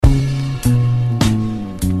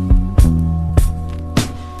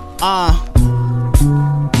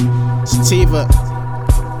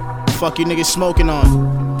Sativa. Fuck you niggas smoking on.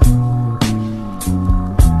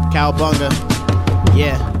 Cowbunga.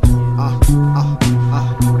 Yeah.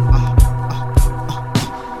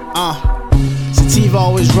 Sativa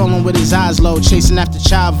always rolling with his eyes low, chasing after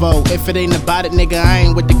Chavo. If it ain't about it, nigga, I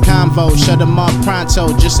ain't with the convo. Shut him off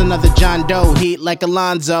pronto, just another John Doe. Heat like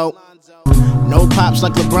Alonzo. No pops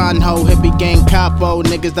like LeBron ho, hippie gang capo.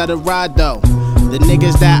 Niggas that'll ride though. The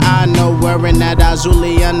niggas that I know wearing that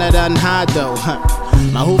Azuliana done hide though.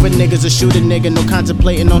 My Hoover niggas a shooter nigga, no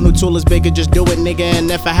contemplating on who tool is bigger, just do it nigga.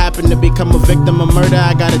 And if I happen to become a victim of murder,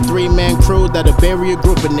 I got a 3-man crew that'll bury a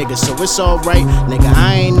group of niggas, so it's alright, nigga,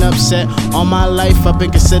 I ain't upset. All my life I've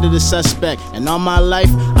been considered a suspect, and all my life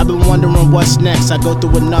I've been wondering what's next. I go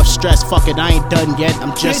through enough stress, fuck it, I ain't done yet,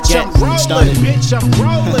 I'm just getting started. Bitch, I'm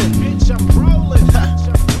rolling, bitch, I'm rolling.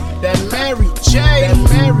 That Mary J, that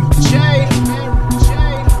Mary J.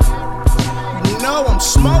 You know I'm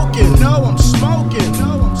smoking, know I'm smoking,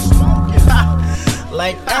 know I'm smoking.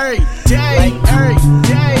 Like every day, like every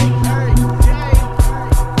day,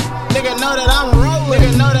 Nigga know that I'm rolling,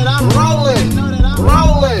 nigga know that I'm rolling,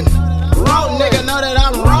 rolling, roll, nigga know that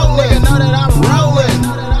I'm rolling, nigga know that I'm rolling,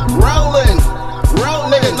 rolling, roll,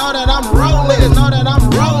 nigga know that I'm rolling, know that I'm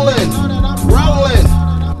rolling,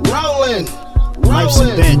 rolling. Life's a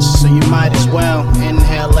bitch, so you might as well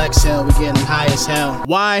inhale, exhale, we getting high as hell.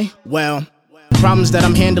 Why? Well, problems that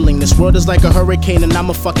I'm handling. This world is like a hurricane and I'm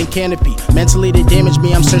a fucking canopy. Mentally they damage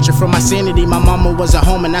me, I'm searching for my sanity. My mama was at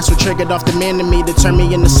home and that's what triggered off the man in me to turn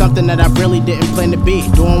me into something that I really didn't plan to be.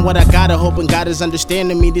 Doing what I gotta, hoping God is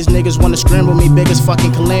understanding me. These niggas wanna scramble me, biggest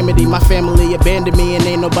fucking calamity. My family abandoned me and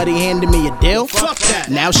ain't nobody handing me a deal. Fuck that.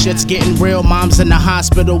 Now shit's getting real, mom's in the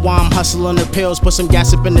hospital while I'm hustling her pills. Put some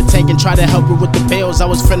gas up in the tank and try to help her with the bills. I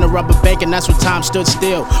was finna rob a bank and that's when time stood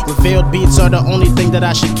still. Revealed beats are the only thing that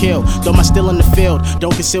I should kill. Though my still in the field,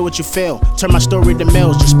 don't conceal what you feel. Turn my story to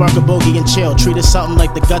mills, just spark a bogey and chill. Treat it something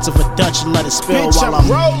like the guts of a Dutch and let it spill. Bitch, while I'm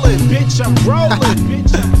rolling, bitch, I'm rolling,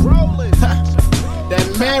 bitch, I'm rolling. That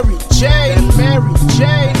Mary J, that Mary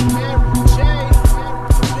J,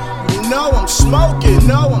 you know I'm smoking,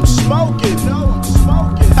 know I'm smoking, know I'm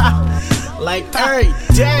smoking. Like every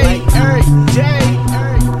day, like every day,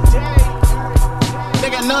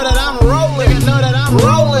 nigga know that I'm rolling, nigga know that I'm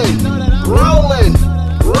rolling, rolling,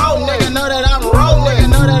 roll, nigga know that I'm rolling,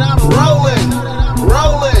 know that I'm rolling,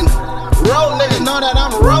 rolling, roll, nigga know that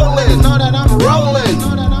I'm rolling, know that I'm rolling,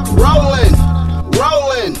 rolling,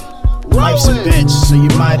 rolling. Life's a bitch, so you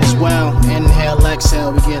might as well inhale,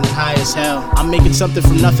 exhale, we getting high as hell. I'm making something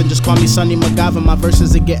from nothing, just call me Sonny Sativa. My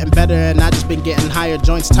verses are getting better and I just been getting higher.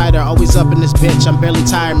 Joints tighter, always up in this bitch. I'm barely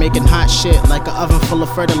tired, making hot shit like an oven full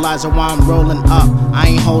of fertilizer while I'm rolling up. I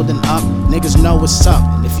ain't holding up, niggas know what's up.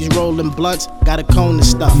 And if you rolling blunts, got a cone and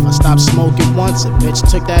stuff. I stopped smoking once, a bitch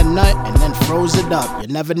took that nut and then froze it up. You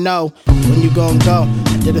never know when you gon' go.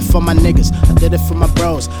 I did it for my niggas, I did it for my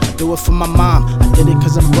bros, I do it for my mom, I did it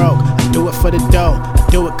cause I'm broke, I do it for the dough, I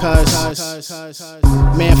do it cause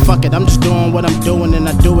man, fuck it, I'm just doing what I'm doing and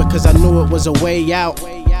I do it cause I knew it was a way out.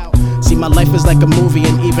 See, my life is like a movie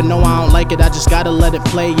and even though I don't like it, I just gotta let it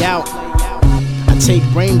play out. I take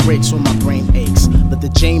brain breaks when my brain aches. Let the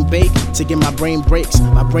Jane bake to get my brain breaks.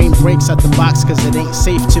 My brain breaks out the box cause it ain't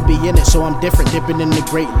safe to be in it. So I'm different, dipping in the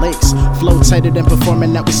Great Lakes. Flow tighter than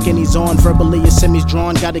performing that with skinnies on. Verbally a semis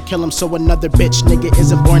drawn, gotta kill him so another bitch nigga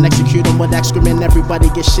isn't born. Execute him with excrement, everybody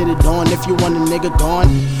get shitted on. If you want a nigga gone,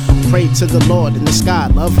 pray to the Lord in the sky.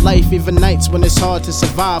 Love life even nights when it's hard to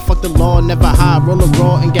survive. Fuck the law, never high, roll a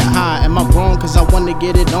raw and get high. Am I wrong cause I wanna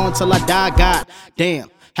get it on till I die? God damn,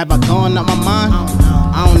 have I gone out my mind?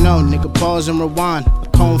 I don't know, nigga, pause and rewind. A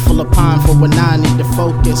cone full of pine for when I need to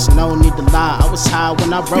focus. No need to lie, I was high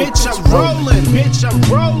when I wrote bitch, this. I'm rolling, bitch, I'm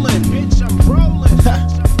rolling, bitch, I'm rolling.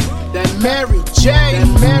 That Mary J, that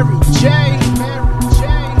Mary J,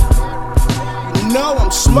 you know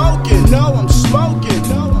I'm smoking, know I'm smoking,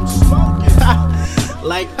 know I'm smoking.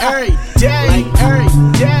 Like every day, like every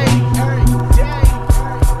day,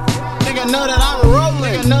 nigga know that I'm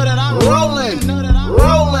rolling, nigga know that I'm rolling,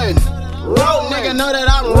 rolling, roll, nigga know that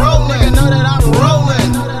I'm rolling, nigga know that I'm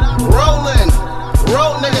rolling, rolling,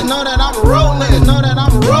 roll, nigga know that I'm rolling, know that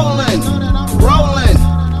I'm rolling, rolling,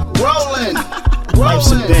 rolling.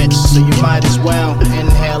 Life's a bitch, so you might as well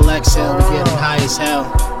inhale, exhale, we getting high as hell.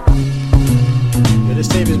 Yo, this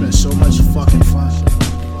tape has been so much fucking fun.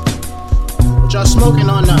 What y'all smoking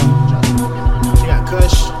on now?